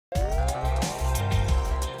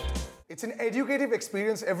It's an educative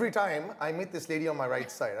experience every time I meet this lady on my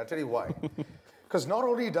right side. I'll tell you why. Because not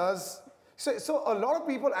only does... So a lot of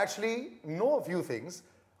people actually know a few things,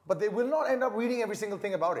 but they will not end up reading every single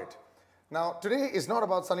thing about it. Now, today is not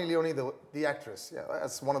about Sunny Leone, the actress. Yeah,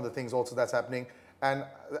 that's one of the things also that's happening. And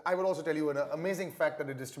I will also tell you an amazing fact that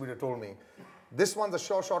the distributor told me. This one's a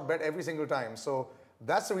sure shot bet every single time. So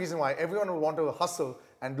that's the reason why everyone will want to hustle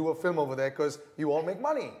and do a film over there, because you all make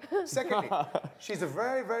money. Secondly, she's a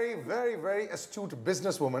very, very, very, very astute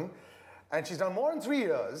businesswoman. And she's done more in 3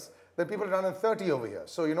 years than people have done in 30 over here.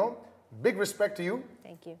 So, you know, big respect to you.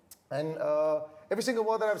 Thank you. And every single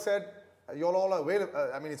word that I've said, you're all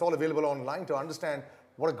available. I mean, it's all available online to understand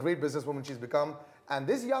what a great businesswoman she's become. And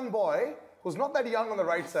this young boy, who's not that young on the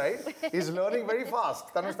right side, is learning very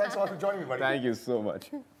fast. Tanuj, thanks so much for joining me, buddy. Thank you so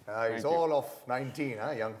much. He's all of 19,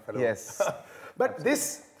 huh, young fellow. Yes. But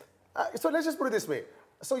this, so let's just put it this way.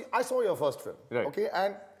 So I saw your first film, right. Okay,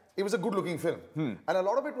 and it was a good-looking film. And a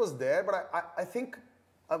lot of it was there, but I think,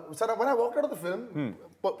 so when I walked out of the film,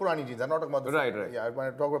 Purani Jeans, I'm not talking about the right, film. right. Yeah, when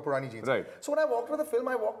I talk about Purani Jeans. Right. So when I walked out of the film,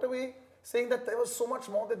 I walked away saying that there was so much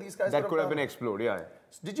more that these guys that could have done. been explored, yeah.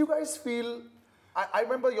 Did you guys feel, I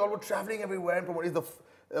remember you all were traveling everywhere and promoting,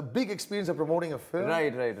 a big experience of promoting a film.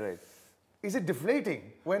 Right, right, right. Is it deflating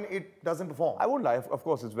when it doesn't perform? I won't lie, of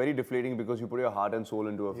course, it's very deflating because you put your heart and soul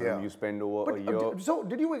into a film, you spend over a year. So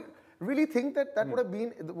did you really think that that would have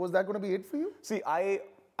been, was that going to be it for you? See,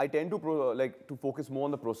 I tend to to focus more on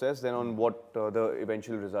the process than on what the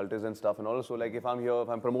eventual result is and stuff and all. So like if I'm here, if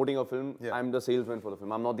I'm promoting a film, I'm the salesman for the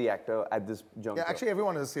film. I'm not the actor at this juncture. Yeah, actually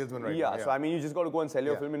everyone is a salesman right now. Yeah, so I mean you just got to go and sell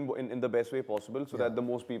your film in the best way possible so that the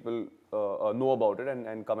most people know about it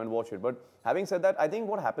and come and watch it. But having said that, I think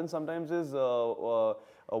what happens sometimes is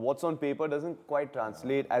what's on paper doesn't quite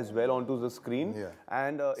translate as well onto the screen. Yeah.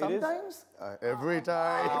 And sometimes? Every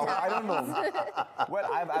time. I don't know.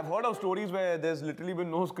 Well, I've heard of stories where there's literally been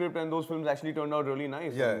no script and those films actually turned out really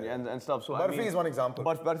nice and stuff. So Burfi is one example.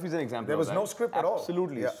 But Burfi is an example. There was no script at all.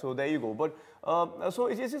 Absolutely. Yeah. So there you go. But so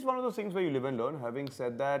it's just one of those things where you live and learn. Having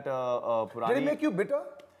said that, Purani... Did it make you bitter?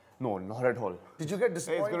 No, not at all. Did you get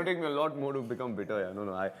disappointed? It's going to take me a lot more to become bitter. Yeah.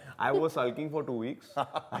 No. I was sulking for 2 weeks.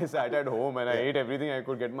 I sat at home and I ate everything I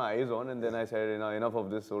could get my eyes on, and then I said, enough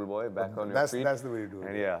of this, old boy, back on your feet. That's the way to do it.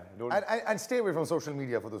 And yeah. And stay away from social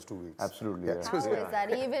media for those 2 weeks. Absolutely. How is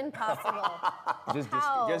that even possible?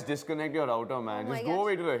 Just disconnect your router, man. Just go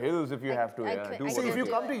away to the hills if you have to. See, if you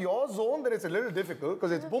come to your zone, then it's a little difficult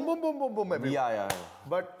because it's boom, boom, boom, boom, boom everywhere. Yeah.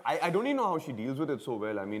 But I don't even know how she deals with it so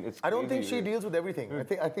well. I mean, it's. I don't think she deals with everything.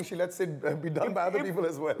 I think she lets it be done by other people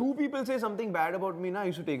as well. Two people say something bad about me, now I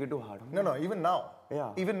used to take it to heart. No, even now.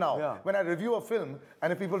 Yeah. Even now. Yeah. When I review a film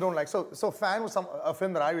and if people don't like, so Fan was a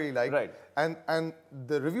film that I really liked. Right. And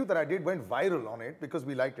the review that I did went viral on it because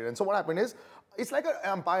we liked it. And so what happened is, it's like an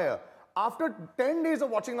empire. After 10 days of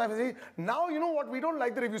watching life, I say, now you know what, we don't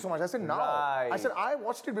like the review so much. I said, now. Right. I said, I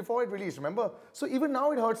watched it before it released, remember? So even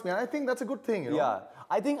now it hurts me, and I think that's a good thing, you know? Yeah.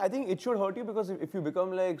 I think it should hurt you because if you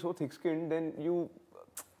become like so thick-skinned, then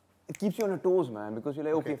it keeps you on your toes, man, because you're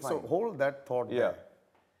like, okay, fine. So hold that thought there.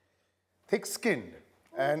 Thick-skinned,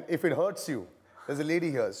 and if it hurts you, there's a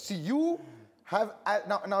lady here. See, you have,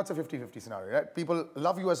 now it's a 50-50 scenario, right? People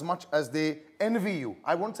love you as much as they envy you.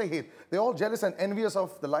 I won't say hate. They're all jealous and envious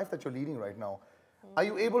of the life that you're leading right now. Are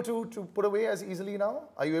you able to put away as easily now?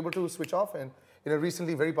 Are you able to switch off? And in a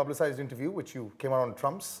recently very publicized interview, which you came out on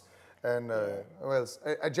Trump's, and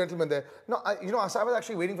a gentleman there. No, I was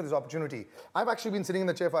actually waiting for this opportunity. I've actually been sitting in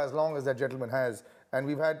the chair for as long as that gentleman has, and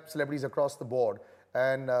we've had celebrities across the board.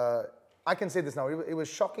 And I can say this now, it was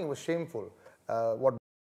shocking, it was shameful what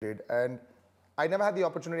did. And I never had the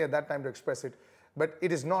opportunity at that time to express it, but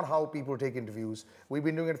it is not how people take interviews. We've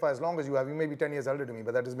been doing it for as long as you have. You may be 10 years older to me,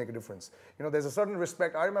 but that doesn't make a difference. You know, there's a certain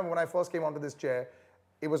respect. I remember when I first came onto this chair,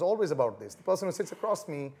 it was always about this. The person who sits across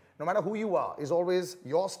me, no matter who you are, is always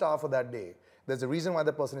your star for that day. There's a reason why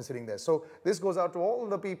that person is sitting there. So this goes out to all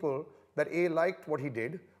the people that A, liked what he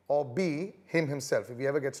did, or B, him himself, if he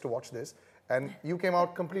ever gets to watch this. And you came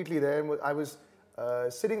out completely there, and I was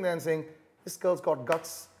sitting there and saying, this girl's got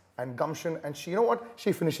guts and gumption, and she, you know what?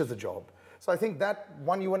 She finishes the job. So I think that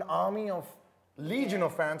won you an army of legion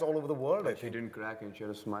of fans all over the world. She didn't crack and she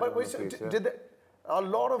had a smile on her face. Did a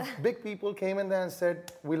lot of big people came in there and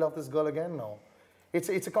said, we love this girl again now. It's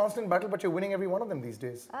a constant battle, but you're winning every one of them these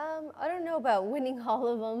days. I don't know about winning all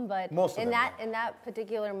of them, but most of in that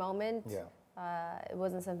particular moment, it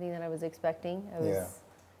wasn't something that I was expecting.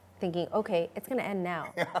 thinking, okay, it's going to end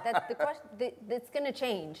now. That's the question. It's going to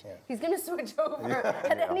change. Yeah. He's going to switch over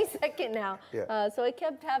at any second now. Yeah. So I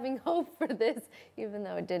kept having hope for this, even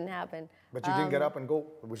though it didn't happen. But you didn't get up and go,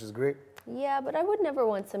 which is great. Yeah, but I would never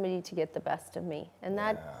want somebody to get the best of me. And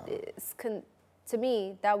that is, to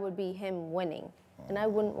me, that would be him winning. And I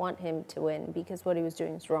wouldn't want him to win because what he was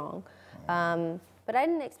doing is wrong. But I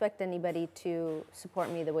didn't expect anybody to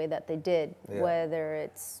support me the way that they did, whether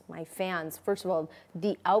it's my fans. First of all,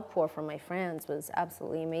 the outpour from my fans was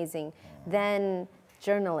absolutely amazing. Then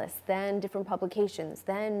journalists, then different publications,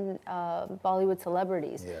 then Bollywood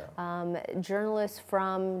celebrities, journalists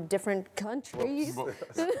from different countries.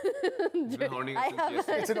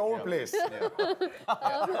 It's an old place.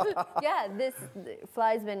 This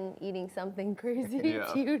fly's been eating something crazy.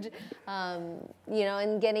 It's huge, you know,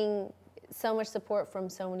 and getting so much support from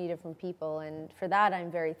so many different people, and for that I'm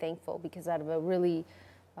very thankful, because out of a really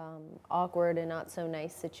awkward and not so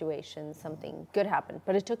nice situation, something good happened.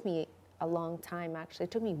 But it took me a long time, actually.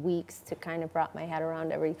 It took me weeks to kind of wrap my head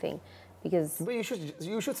around everything, because... But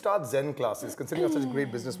you should start Zen classes, considering you're such a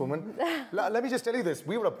great businesswoman. Let me just tell you this,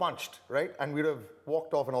 we would have punched, right? And we would have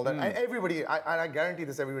walked off and all that. And everybody, I guarantee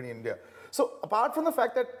this, everybody in India. So apart from the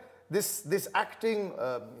fact that this acting,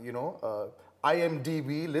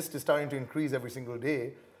 IMDb list is starting to increase every single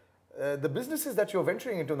day, the businesses that you're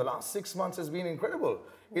venturing into in the last 6 months has been incredible.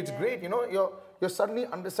 It's great, you know, you're suddenly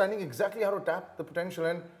understanding exactly how to tap the potential,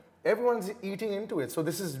 and everyone's eating into it. So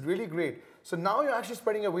this is really great. So now you're actually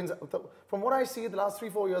spreading your wings. From what I see, the last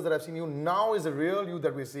 3-4 years that I've seen you, now is the real you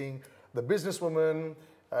that we're seeing. The businesswoman,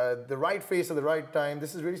 the right face at the right time.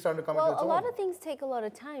 This is really starting to come into its own. Well, a lot of things take a lot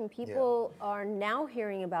of time. People are now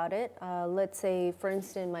hearing about it. Let's say, for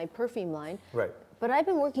instance, my perfume line. Right. But I've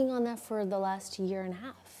been working on that for the last year and a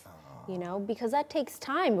half. You know, because that takes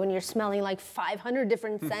time when you're smelling like 500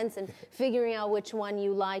 different scents and figuring out which one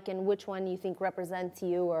you like and which one you think represents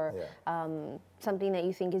you, or something that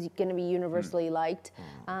you think is going to be universally liked.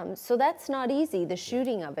 So that's not easy. The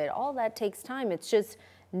shooting of it, all that takes time. It's just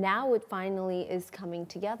now it finally is coming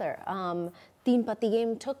together. Teen Pati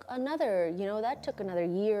Game took another, that took another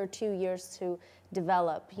year or 2 years to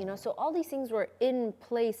develop. So all these things were in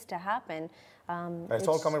place to happen. It's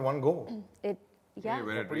all come in one go. Yeah. Hey,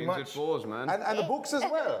 when it rains, it pours, man. And the books as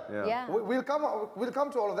well. We'll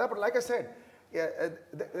come to all of that, but like I said,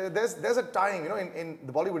 there's a time, in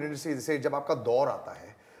the Bollywood industry, they say, जब आपका दौर आता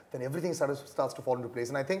है, then everything starts to fall into place.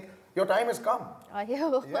 And I think your time has come.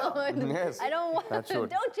 Yes. I don't want to.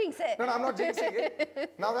 Don't jinx it. No, I'm not jinxing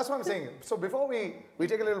it. Now, that's what I'm saying. So before we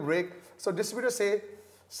take a little break, so distributors say,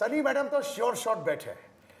 Sunny madam to sure shot bet hai.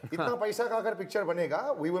 इतना पैसा का अगर picture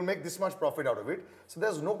बनेगा, we will make this much profit out of it. So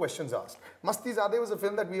there's no questions asked. Masti Zade was a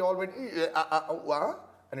film that we all went,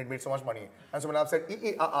 and it made so much money. And so when I've said,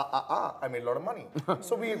 I made a lot of money.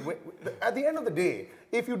 So at the end of the day,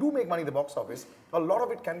 if you do make money in the box office, a lot of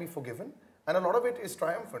it can be forgiven, and a lot of it is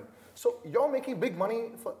triumphant. So you're making big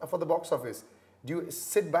money for the box office. Do you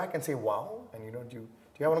sit back and say, wow? And do you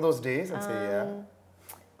have one of those days and say,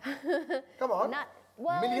 yeah? Come on.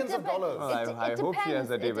 Millions of dollars. I hope she has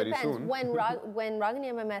that day very soon. When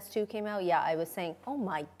Ragini MMS 2 came out, I was saying, oh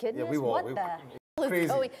my goodness, what the hell is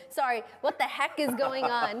going? Sorry, what the heck is going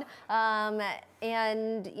on?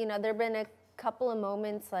 And there've been a couple of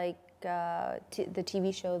moments like the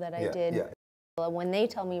TV show that I did. When they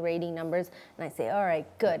tell me rating numbers, and I say, all right,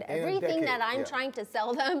 good. Everything that I'm trying to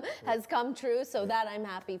sell them has come true, so that I'm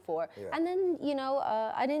happy for. And then,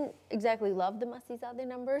 I didn't exactly love the Masti Zade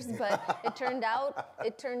numbers, but it turned out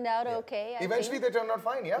okay. Eventually, they turned out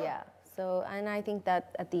fine, Yeah. So, and I think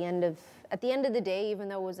that at the end of the day, even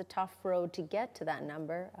though it was a tough road to get to that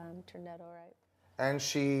number, turned out all right. And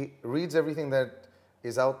she reads everything that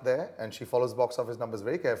is out there, and she follows box office numbers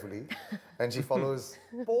very carefully, and she follows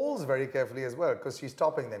polls very carefully as well, because she's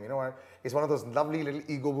topping them. It's one of those lovely little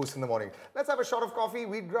ego boosts in the morning. Let's have a shot of coffee,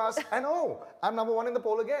 wheatgrass, and I'm number 1 in the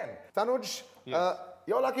poll again. Tanuj,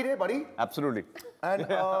 your lucky day, buddy. Absolutely. And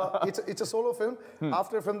it's a solo film.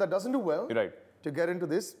 After a film that doesn't do well, to get into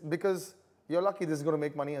this, because you're lucky this is going to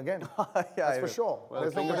make money again. That's for sure. Well,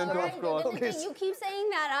 okay, you keep saying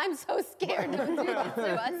that. I'm so scared. Don't do this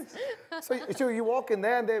to us. So you walk in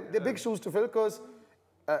there, and they're big shoes to fill, because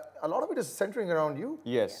a lot of it is centering around you.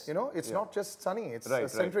 Yes. It's not just Sunny. It's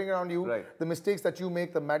centering around you. The mistakes that you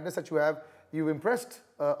make, the madness that you have. You've impressed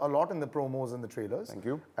a lot in the promos and the trailers. Thank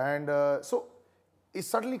you. And so is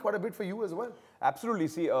suddenly quite a bit for you as well. Absolutely.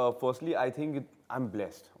 See, firstly, I think I'm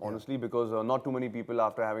blessed, honestly, because not too many people,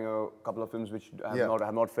 after having a couple of films which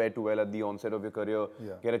have not fared too well at the onset of your career,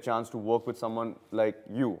 get a chance to work with someone like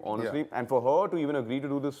you, honestly. And for her to even agree to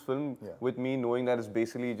do this film with me, knowing that it's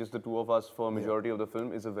basically just the two of us for a majority of the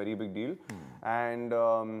film, is a very big deal. And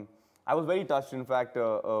I was very touched, in fact,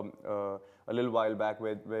 a little while back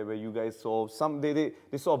where you guys saw they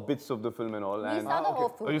saw bits of the film and all. We saw the whole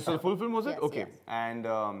film. Oh, you saw the full film, was it? Yes, okay. yes. And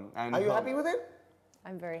are you happy with it?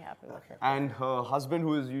 I'm very happy with it. And her husband,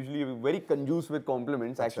 who is usually very conducive with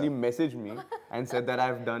compliments, actually messaged me and said that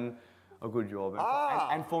I've done a good job.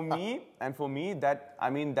 And for me,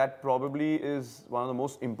 that probably is one of the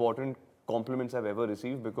most important compliments I've ever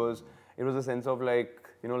received, because it was a sense of like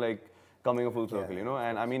coming a full circle, you know.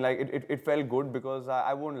 And I mean, like it felt good, because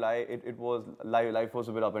I won't lie, it was life was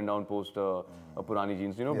a bit up and down post Purani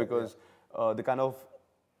Jeans, you know, because the kind of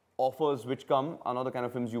offers which come are not the kind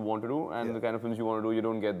of films you want to do, and the kind of films you want to do, you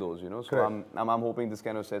don't get those, you know. So I'm hoping this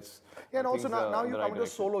kind of sets. Yeah, and also now you right come to the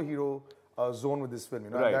solo hero zone with this film,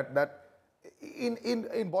 you know. Right. That in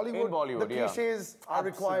Bollywood, the cliches are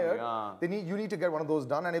required. You need to get one of those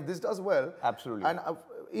done, and if this does well, absolutely. And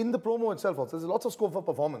in the promo itself also, there's lots of scope for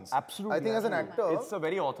performance. Absolutely. I think as an actor, it's a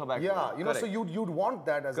very author-backed. Yeah, you know, so you'd want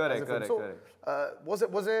that as a film. So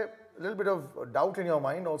was there a little bit of doubt in your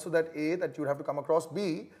mind also that that you'd have to come across,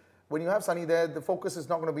 B, when you have Sunny there, the focus is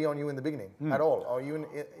not going to be on you in the beginning at all, or even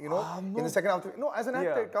in the second half. No, as an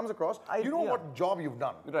actor, it comes across. You know what job you've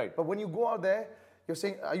done, right? But when you go out there, you're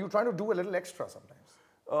saying, are you trying to do a little extra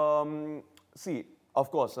sometimes? See, of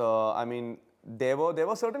course. I mean, there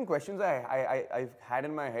were certain questions I had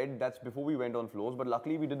in my head. That's before we went on floors. But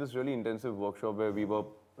luckily, we did this really intensive workshop where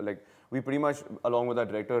we pretty much, along with our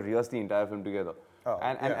director, rehearsed the entire film together.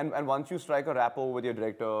 And once you strike a rapport with your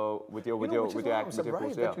director, with your actor, with your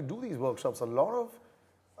coach, that you do these workshops. A lot of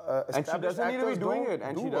and she doesn't need to be doing it,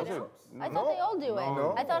 and she does it. I thought they all do it.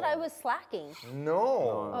 No. I thought I was slacking.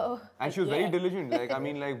 No. And she was very diligent. Like, I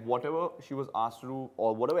mean, like, whatever she was asked to do,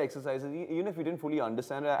 or whatever exercises, even if we didn't fully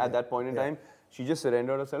understand her at that point in time, she just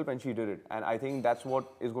surrendered herself and she did it. And I think that's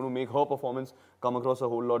what is going to make her performance come across a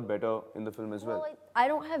whole lot better in the film as well. I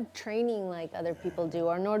don't have training like other people do,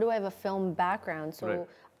 or nor do I have a film background. So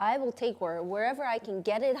I will take wherever I can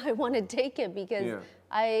get it, I want to take it, because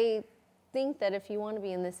I think that if you want to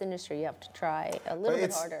be in this industry, you have to try a little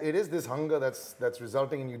bit harder. It is this hunger that's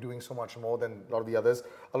resulting in you doing so much more than a lot of the others.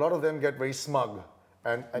 A lot of them get very smug,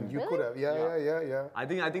 and you could have, yeah. I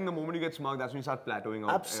think the moment you get smug, that's when you start plateauing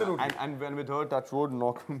out. Absolutely. And when with her, touch wood,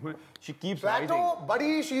 knock, she keeps Plateau,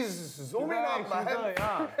 buddy, she's zooming up,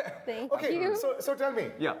 man. Thank you. So tell me,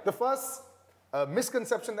 the first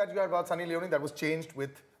misconception that you had about Sunny Leone that was changed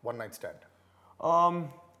with One Night Stand.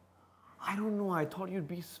 I don't know. I thought you'd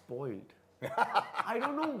be spoiled. I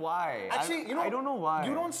don't know why. Actually, I don't know why.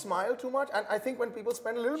 You don't smile too much, and I think when people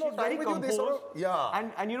spend a little more time with you, they sort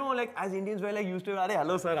of, And you know, like as Indians, we're like used to,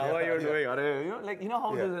 hello sir, how are you doing? You know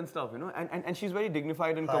how it is and stuff, you know. And she's very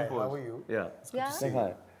dignified and composed. How are you? Yeah.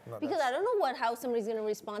 Hi. Because I don't know how somebody's going to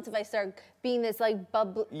respond if I start being this like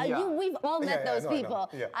bubble. We've all met those people.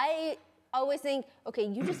 I always think, okay,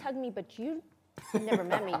 you just hugged me, but you never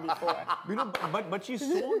met me before. You know, but she's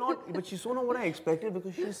so not what I expected,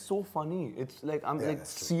 because she's so funny. It's like I'm like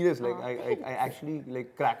serious. Like I actually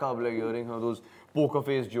like crack up like hearing her those poker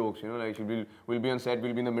face jokes. You know, like we'll be on set,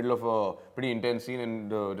 we'll be in the middle of a pretty intense scene, and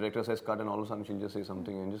the director says cut, and all of a sudden she'll just say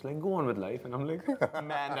something and just like go on with life. And I'm like,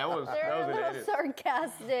 man, that was hilarious.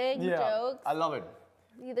 Sarcastic jokes. I love it.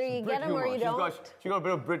 Either you get them or you don't. She got a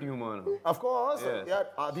bit of Brit humor. Of course. Yeah,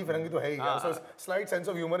 Aadhi Firangi to hai hi. So slight sense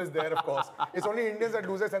of humor is there, of course. It's only Indians that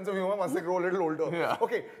lose their sense of humor once they grow a little older.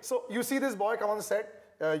 Okay, so you see this boy come on the set,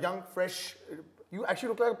 young, fresh. You actually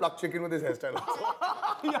look like a plucked chicken with his hairstyle.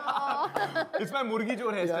 It's my murgi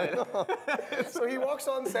chor hairstyle. So he walks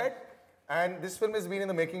on set, and this film has been in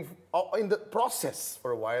the making, in the process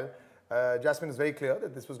for a while. Jasmine is very clear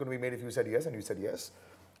that this was going to be made if you said yes, and you said yes.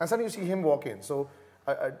 And suddenly you see him walk in. So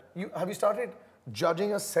have you started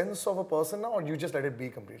judging a sense of a person now, or you just let it be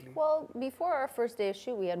completely? Well, before our first day of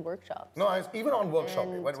shoot, we had workshops. No, even on workshop,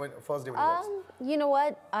 when first day when you know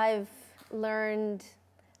what? I've learned,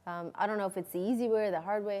 I don't know if it's the easy way or the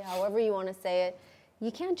hard way, however you want to say it.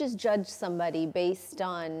 You can't just judge somebody based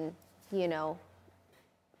on,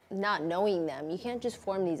 not knowing them. You can't just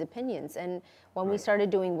form these opinions. And when we started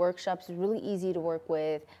doing workshops, it was really easy to work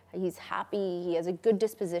with. He's happy, he has a good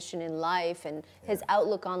disposition in life, and his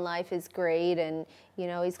outlook on life is great, and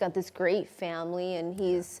he's got this great family, and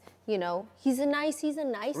he's a nice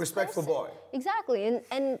respectful person. Boy. Exactly.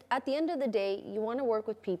 And at the end of the day, you want to work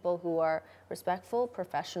with people who are respectful,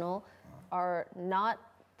 professional, are not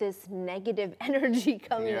this negative energy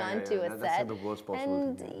coming onto a set. That's the worst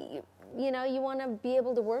possible thing. You know, you want to be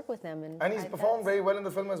able to work with him, and he's performed very well in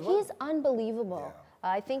the film as well. He's unbelievable.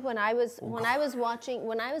 I think when I was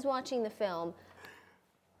watching the film,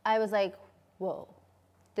 I was like, whoa,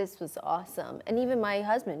 this was awesome. And even my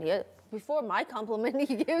husband, before my compliment,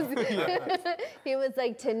 he gives, he was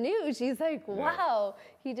like, Tanuj, he's like, wow,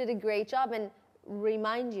 he did a great job. And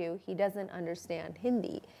remind you, he doesn't understand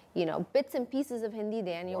Hindi. You know, bits and pieces of Hindi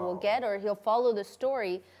Daniel will get, or he'll follow the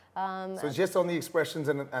story. So it's just on the expressions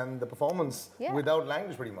and the performance without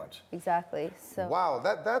language, pretty much. Exactly. So. Wow,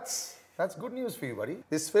 that's good news for you, buddy.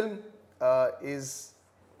 This film there's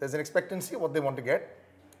an expectancy of what they want to get.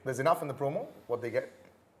 There's enough in the promo, what they get.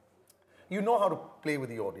 You know how to play with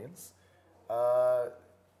the audience.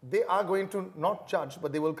 They are going to not judge,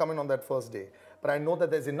 but they will come in on that first day. But I know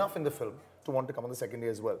that there's enough in the film to want to come on the second day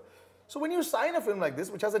as well. So when you sign a film like this,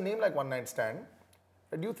 which has a name like One Night Stand,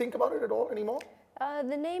 do you think about it at all anymore?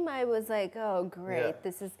 The name, I was like, oh, great.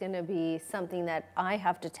 This is going to be something that I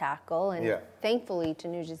have to tackle. And thankfully,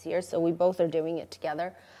 Tanuj is here, so we both are doing it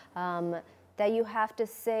together. That you have to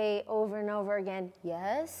say over and over again,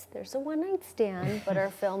 yes, there's a one-night stand, but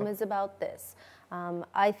our film is about this.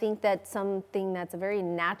 I think that's something that's a very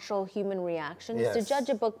natural human reaction is to judge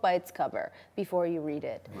a book by its cover before you read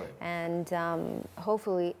it. Right. And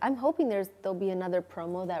hopefully, I'm hoping there'll be another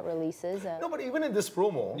promo that releases. No, but even in this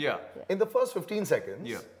promo, in the first 15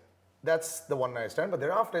 seconds, that's the one night stand. But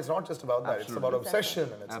thereafter, it's not just about that. Absolutely. It's about obsession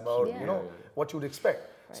and it's about, you know, what you'd expect.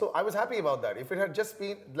 Right. So I was happy about that. If it had just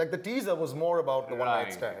been, like the teaser was more about the one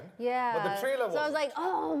night stand. Yeah. But the trailer was. So I was like,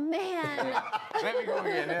 oh man. There we go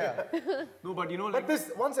again, No, but you know, like. But this,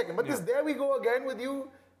 one second, but this there we go again with you,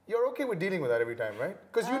 you're okay with dealing with that every time, right?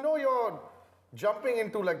 Because you know you're jumping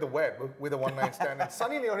into like the web with a one night stand. And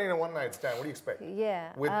Sunny Leone in a one night stand, what do you expect?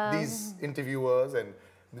 Yeah. With these interviewers and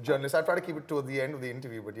the journalists. I try to keep it to the end of the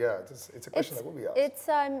interview, but yeah, it's a question that will be asked. It's,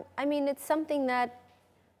 I mean, it's something that,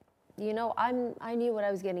 you know, I knew what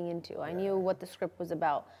I was getting into. I knew what the script was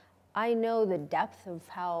about. I know the depth of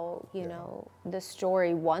how, you know, the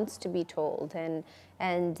story wants to be told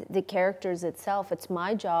and the characters itself. It's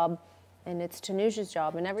my job and it's Tanuj's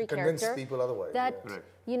job and every character. Convince people otherwise. That,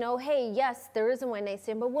 you know, hey, yes, there is a one night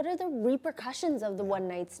stand, but what are the repercussions of the one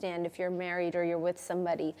night stand if you're married or you're with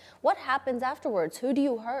somebody? What happens afterwards? Who do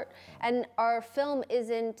you hurt? And our film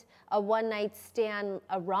isn't a one night stand,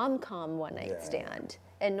 a rom-com one night stand.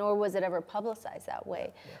 And nor was it ever publicized that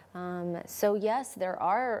way. So yes, there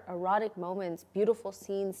are erotic moments, beautiful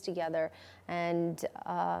scenes together, and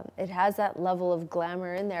it has that level of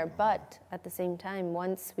glamour in there. But at the same time,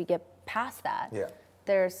 once we get past that,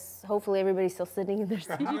 there's hopefully everybody's still sitting in their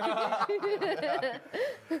seat.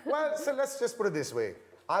 Well, so let's just put it this way.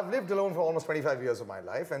 I've lived alone for almost 25 years of my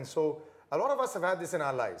life, and so a lot of us have had this in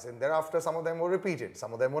our lives, and thereafter some of them were repeated,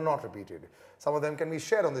 some of them were not repeated. Some of them can be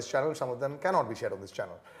shared on this channel, some of them cannot be shared on this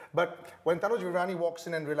channel. But when Tanuj Vivrani walks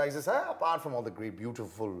in and realizes, apart from all the great,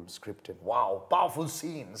 beautiful script and wow, powerful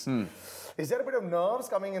scenes, is there a bit of nerves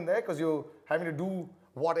coming in there because you're having to do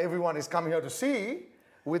what everyone is coming here to see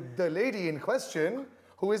with the lady in question,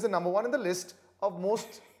 who is the #1 in the list of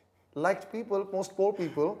most liked people, most poor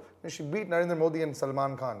people? And she beat Narendra Modi and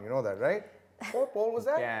Salman Khan, you know that, right? What poll was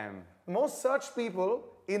that? Damn. Most searched people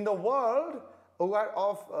in the world who are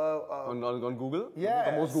of... on Google? Yes.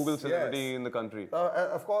 The most Google celebrity in the country.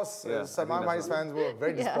 Of course, Salman Bhai's fans were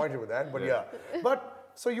very disappointed with that, but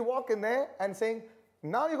But, so you walk in there and saying,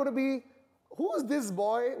 now you're going to be, who is this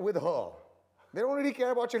boy with her? They don't really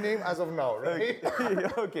care about your name as of now, right?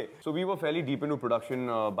 Okay. So we were fairly deep into production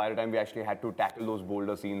by the time we actually had to tackle those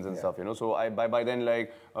bolder scenes and stuff, you know. So by then,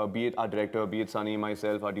 like, be it our director, be it Sunny,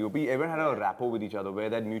 myself, our DOP, everyone had a rapport with each other where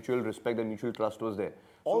that mutual respect, that mutual trust was there.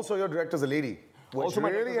 Also, your director's a lady. Which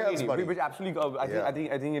really helps, buddy. Which absolutely,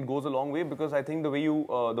 I think it goes a long way because I think the way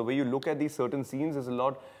you look at these certain scenes is a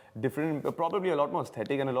lot different, probably a lot more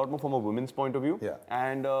aesthetic and a lot more from a woman's point of view. Yeah.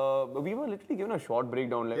 And we were literally given a short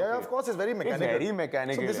breakdown. Like, of course, it's very mechanical. It's very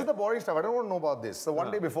mechanical. So this is the boring stuff. I don't want to know about this. So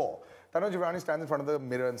one day before, Tanuj Vivrani stands in front of the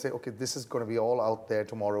mirror and say, okay, this is going to be all out there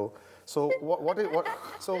tomorrow. So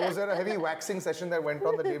so was there a heavy waxing session that went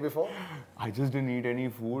on the day before? I just didn't eat any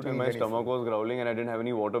food and my stomach was growling and I didn't have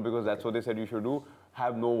any water because that's what they said you should do.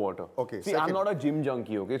 Have no water. Okay. See, I'm not a gym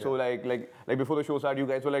junkie, okay? So like before the show started, you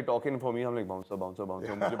guys were like talking for me. I'm like, bouncer.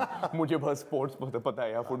 मुझे बस sports पता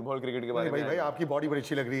है, football, cricket के बारे में. भाई आपकी body बड़ी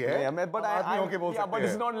अच्छी लग रही है. But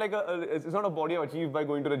it's not like it's not a body achieved by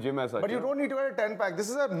going to the gym as such. But you don't need to get a 10-pack. This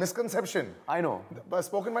is a misconception. I know.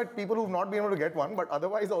 Spoken by people who've not been able to get one, but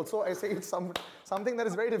otherwise also I say it's something that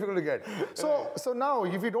is very difficult to get. So now,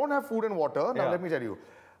 if you don't have food and water, now let me tell you,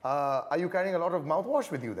 Are you carrying a lot of mouthwash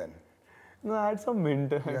with you then? No, I had some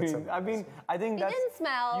mint. I think that's. didn't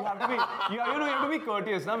smell. You have to be, you have to be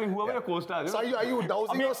courteous. I mean, whoever your co-star is. So are you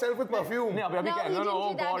dousing yourself with perfume? No, No, he didn't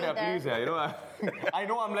oh do that God, yeah, either. please, yeah, you know. I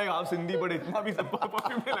know I'm like half Sindhi, but itna bhi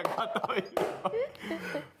perfume mein lagata hai.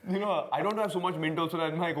 You know, I don't have so much mint also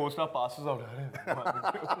that my co-star passes out.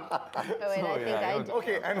 I do.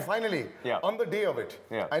 Okay, and finally, on the day of it,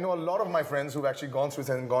 I know a lot of my friends who've actually gone through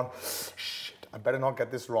this and gone, shit, I better not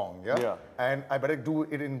get this wrong, yeah? And I better do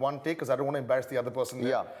it in one take because I don't want to embarrass the other person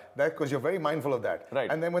there. Because you're very mindful of that. Right.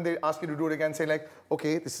 And then when they ask you to do it again, say like,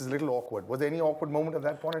 okay, this is a little awkward. Was there any awkward moment at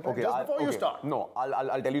that point in time? Just before you start. No,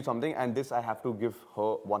 I'll tell you something, and this I have to give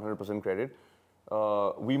her 100% credit.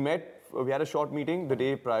 We had a short meeting the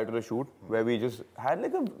day prior to the shoot where we just had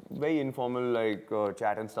like a very informal like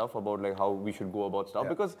chat and stuff about like how we should go about stuff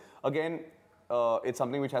because again it's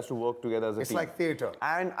something which has to work together as a team. It's like theatre.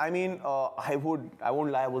 And I mean, I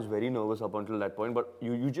won't lie, I was very nervous up until that point, but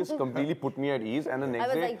you just completely put me at ease. And the next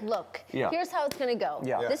day, I was like, look, here's how it's gonna go.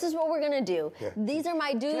 This is what we're gonna do. These are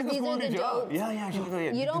my do's, these are the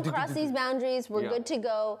don'ts. You don't cross these boundaries. We're good to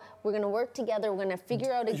go. We're gonna work together. We're gonna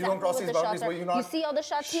figure out exactly what the shots are. You see all the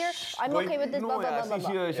shots here? I'm okay with this. Blah blah blah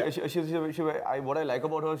blah. What I like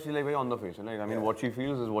about her, she's like very on the face. Like I mean, what she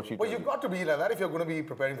feels is what she. Well, you've got to be like that if you're going to be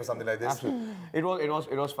preparing for something like this. Absolutely. It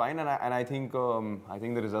was fine, and I think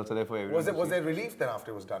the results are there for everyone. Was there relief then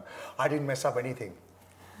after it was done? I didn't mess up anything.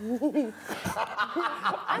 I'm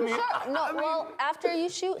sure. No, well, after you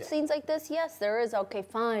shoot scenes like this, yes, there is. Okay,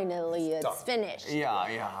 finally, it's finished.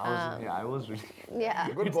 I was really. Yeah.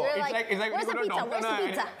 Good boy. It's like where's the pizza? Where's the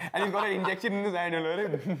pizza? And he's got an injection in his hand.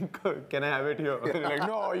 And can I have it here? And like,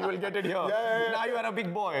 no, you will get it here. Now you are a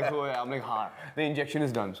big boy. So I'm like, the injection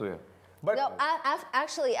is done. So yeah. But no,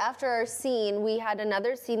 actually, after our scene, we had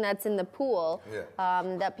another scene that's in the pool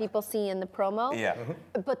that people see in the promo. Yeah.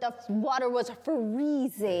 But the water was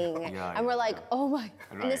freezing. And we're like, oh my.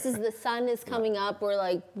 And this is the sun is coming up. We're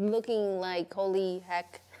like looking like, holy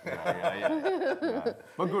heck. But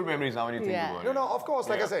good memories now when you think about it. No, of course,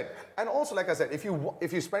 like I said. And also, like I said, if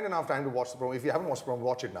you spend enough time to watch the promo, if you haven't watched the promo,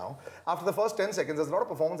 watch it now. After the first 10 seconds, there's a lot of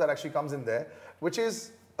performance that actually comes in there, which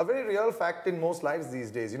is a very real fact in most lives these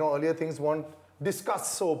days. You know, earlier things weren't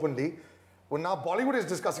discussed so openly. Well, now Bollywood is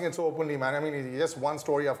discussing it so openly, man. I mean, it's just one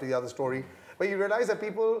story after the other story. But you realize that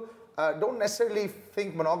people don't necessarily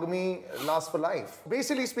think monogamy lasts for life.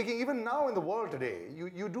 Basically speaking, even now in the world today,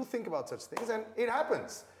 you do think about such things, and it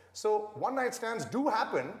happens. So one-night stands do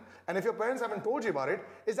happen, and if your parents haven't told you about it,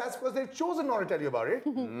 that's because they've chosen not to tell you about it,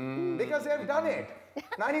 because they've done it.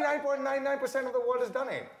 99.99% of the world has done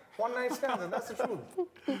it. One-night stands, and that's the truth.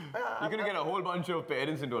 You're going to get a whole bunch of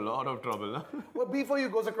parents into a lot of trouble. Huh? Well, B4U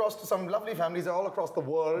goes across to some lovely families all across the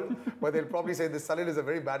world, where they'll probably say this Salil is a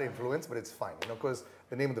very bad influence, but it's fine, you know, because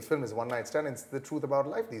the name of the film is One Night Stand, and it's the truth about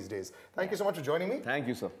life these days. Thank you so much for joining me. Thank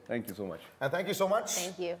you, sir. Thank you so much. And thank you so much.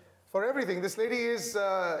 Thank you. For everything. This lady is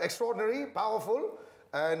extraordinary, powerful,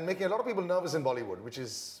 and making a lot of people nervous in Bollywood, which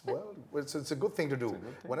is, well, it's a good thing to do.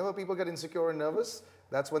 Whenever people get insecure and nervous,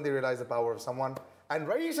 that's when they realize the power of someone. And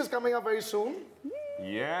Raish is coming up very soon.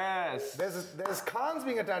 Yes. There's Khans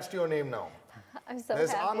being attached to your name now. I'm so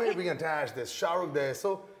There's happy. Amir being attached. There's Shah Rukh there.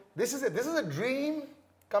 So this is a dream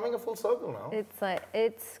coming a full circle now.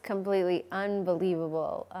 It's completely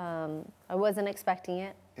unbelievable. I wasn't expecting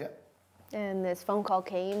it. Yeah. And this phone call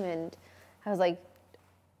came, and I was like,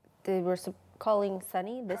 they were calling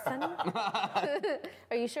Sunny, this Sunny?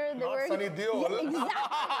 Are you sure they were? Sunny Deol. Yeah,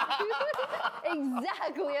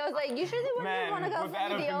 exactly. I was like, you sure they weren't going to call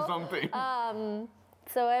Sunny Deol? Something.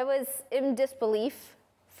 So I was in disbelief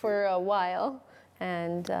for a while.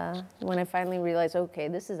 And when I finally realized, okay,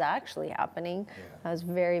 this is actually happening, I was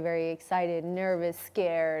very, very excited, nervous,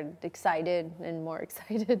 scared, excited, and more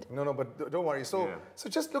excited. No, but don't worry. So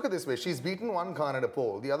just look at this way. She's beaten one Khan at a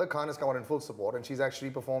poll. The other Khan has come out in full support, and she's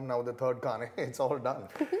actually performed now with the third Khan. It's all done.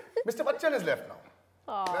 Mr. Bachchan is left now.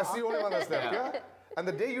 Aww. That's the only one that's left, yeah? And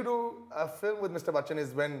the day you do a film with Mr. Bachchan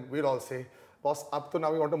is when we'll all say, boss, up to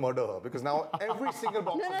now we want to murder her, because now every single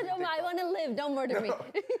box. No, I want to live. Don't murder me.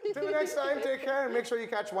 Till the next time, take care, and make sure you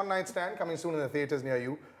catch One Night Stand coming soon in the theaters near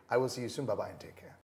you. I will see you soon. Bye-bye and take care.